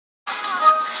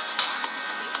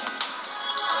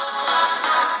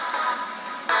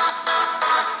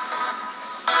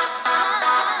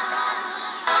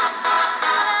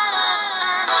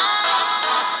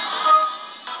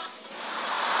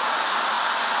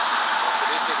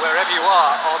wherever you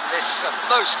are on this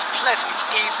most pleasant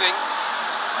evening.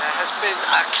 There has been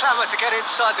a clamour to get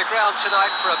inside the ground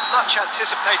tonight for a much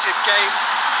anticipated game.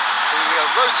 The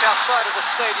roads outside of the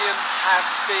stadium have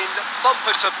been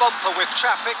bumper to bumper with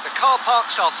traffic. The car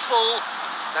parks are full.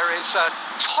 There is a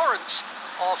torrent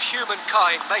of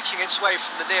humankind making its way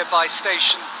from the nearby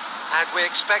station, and we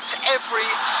expect every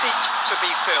seat to be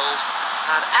filled.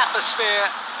 An atmosphere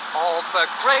of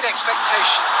great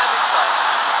expectation and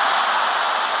excitement.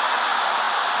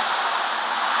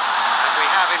 And we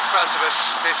have in front of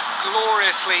us this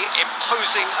gloriously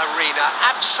imposing arena,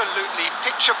 absolutely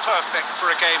picture perfect for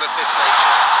a game of this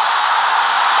nature.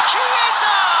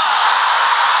 Chiesa!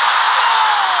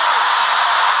 Goal!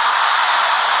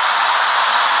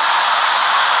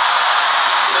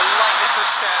 The lightness of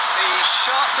step, the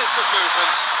sharpness of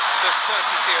movement, the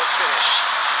certainty of finish.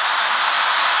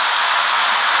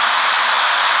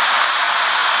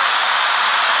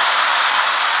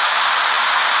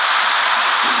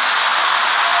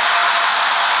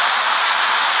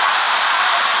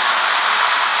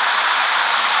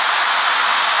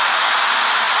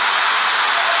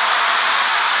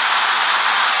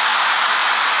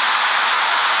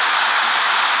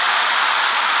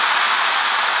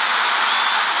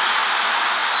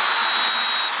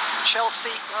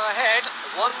 Chelsea go ahead,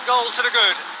 1 goal to the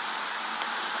good.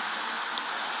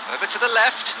 Over to the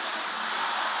left,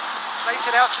 plays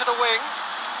it out to the wing.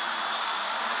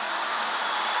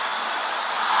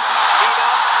 Mina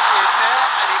is there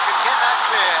and he can get that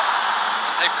clear.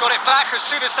 They've got it back as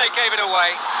soon as they gave it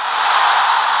away.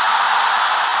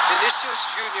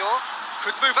 Vinicius Junior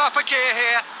could move up a gear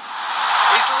here.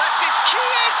 His left is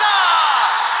Chiesa!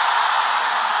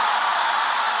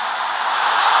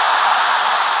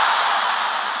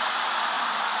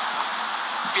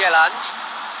 Bjelland,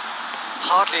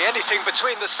 hardly anything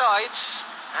between the sides,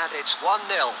 and it's 1-0.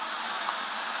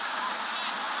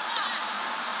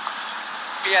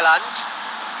 Bjelland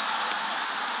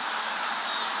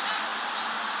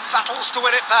battles to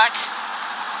win it back,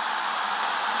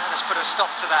 and has put a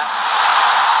stop to that.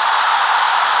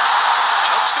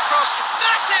 Chance to cross,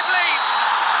 massive leap!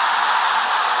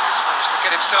 He's managed to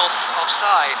get himself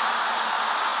offside.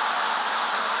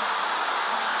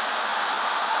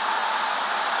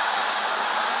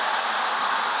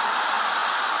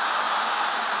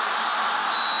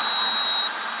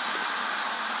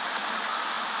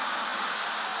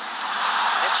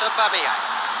 Aubameyang,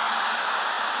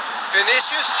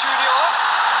 Vinicius Junior,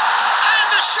 and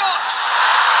the shots!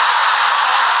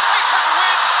 Taken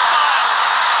with style!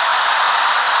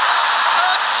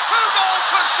 A 2-goal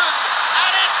cushion,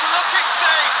 and it's looking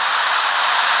safe!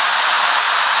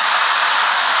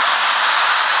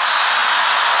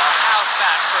 How's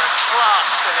that for a class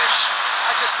finish?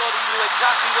 I just thought he knew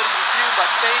exactly what he was doing by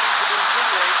feigning to move one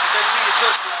way and then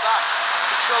readjusting back.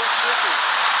 Controlled trickery.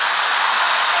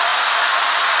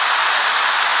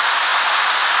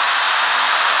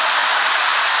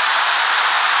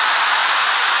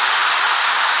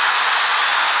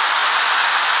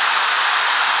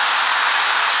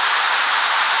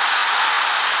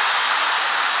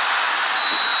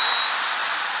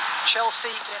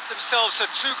 Chelsea get themselves a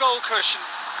 2-goal cushion.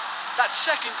 That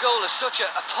second goal has such a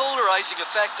polarising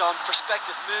effect on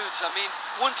prospective moods. I mean,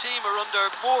 one team are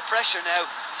under more pressure now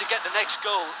to get the next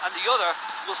goal, and the other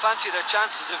will fancy their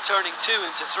chances of turning 2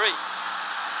 into 3.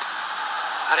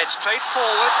 And it's played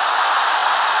forward.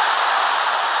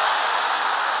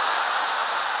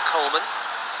 Coleman,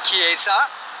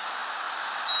 Chiesa.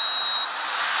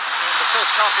 And the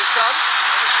first half is done.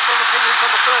 Any strong opinions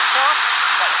on the first half?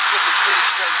 Well, it's looking pretty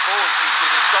straightforward, Peter.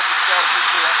 They've got themselves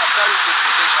into a very good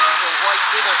position, so why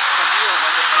dither from here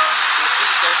when they can repeat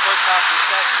their first half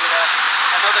success with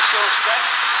another short stretch?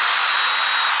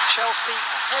 Chelsea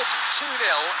ahead 2-0,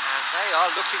 and they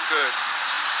are looking good.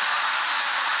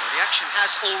 Well, the action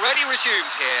has already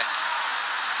resumed here.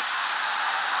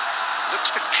 Looks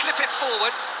to clip it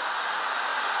forward.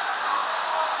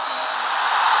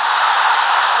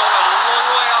 It's gone a long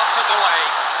way up and away.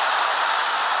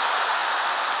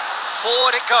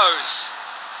 Forward it goes,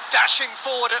 dashing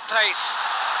forward at pace.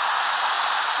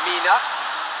 Mina.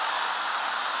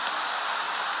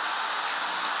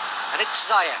 And it's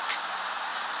Ziyech.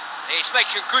 He's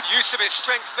making good use of his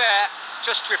strength there,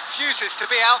 just refuses to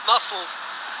be out-muscled.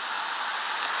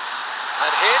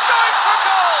 And here, going for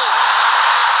goal!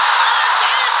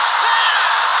 And it's there!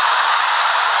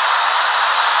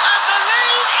 And the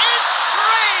lead is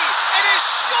 3! It is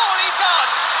surely done!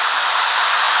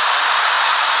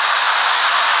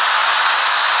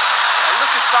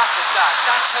 Looking back at that,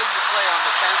 that's how you play on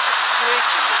the counter. Quick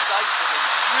and decisive and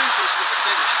ruthless with the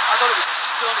finish. I thought it was a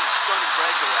stunning, stunning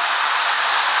breakaway.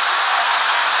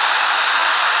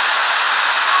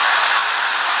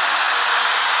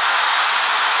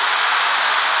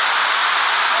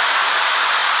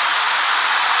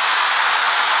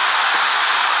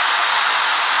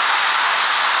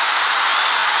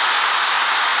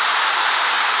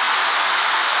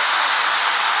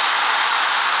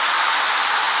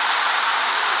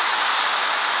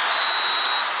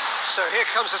 So here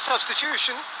comes a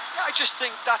substitution. Yeah, I just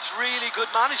think that's really good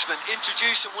management,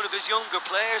 introducing one of his younger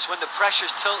players when the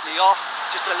pressure's totally off,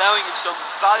 just allowing him some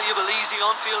valuable, easy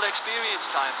on-field experience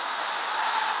time.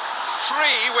 3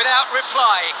 without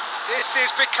reply. This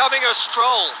is becoming a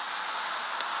stroll.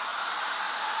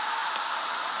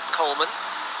 Coleman.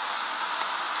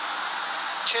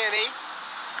 Tierney.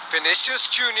 Vinicius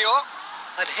Junior.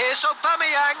 And here's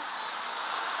Aubameyang.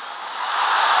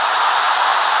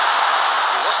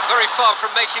 He wasn't very far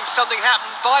from making something happen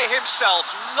by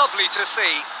himself. Lovely to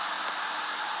see.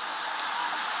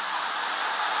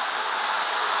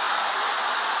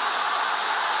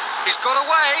 He's got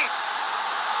away.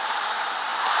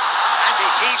 And he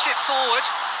heaves it forward.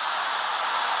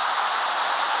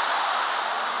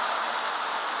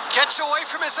 Gets away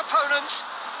from his opponent.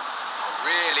 A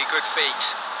really good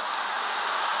feat.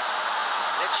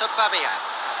 It's Aubameyang.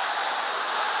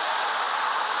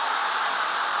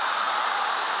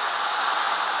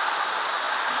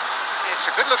 It's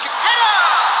a good-looking header!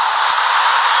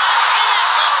 And in it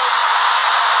goes!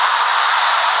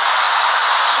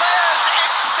 Players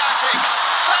ecstatic,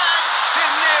 fans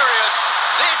delirious.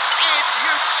 This is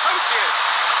utopian.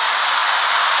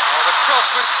 Oh, the cross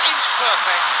was inch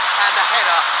perfect and the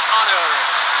header unerring.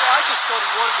 Yeah, I just thought he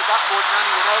wanted that more than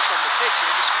anyone else on the pitch, and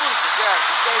it was fully deserved.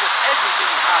 He gave it everything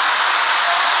he had.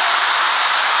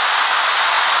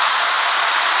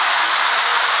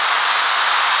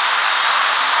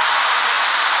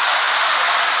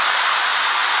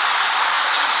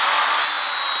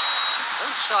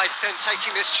 Both sides then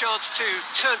taking this chance to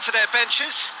turn to their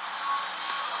benches.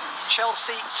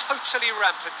 Chelsea totally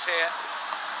rampant here.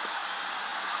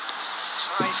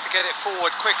 Tries to get it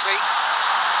forward quickly.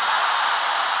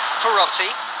 Perotti,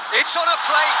 it's on a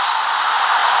plate.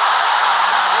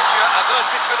 Danger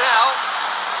averted for now.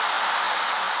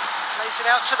 Plays it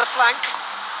out to the flank.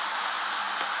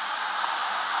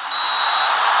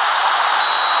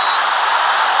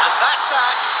 And that's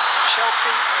that.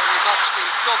 Chelsea very much the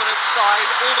dominant side,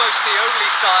 almost the only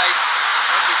side.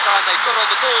 Every time they got on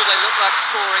the ball, they look like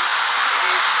scoring.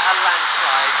 It is a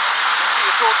landslide. What are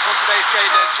your thoughts on today's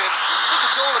game then, Jim? I think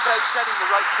it's all about setting the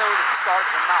right tone at the start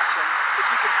of the match, and if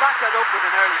you can back that up with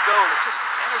an early goal, it just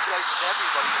energises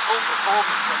everybody, the whole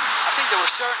performance, and I think they were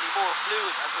certainly more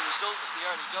fluid as a result of the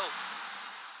early goal.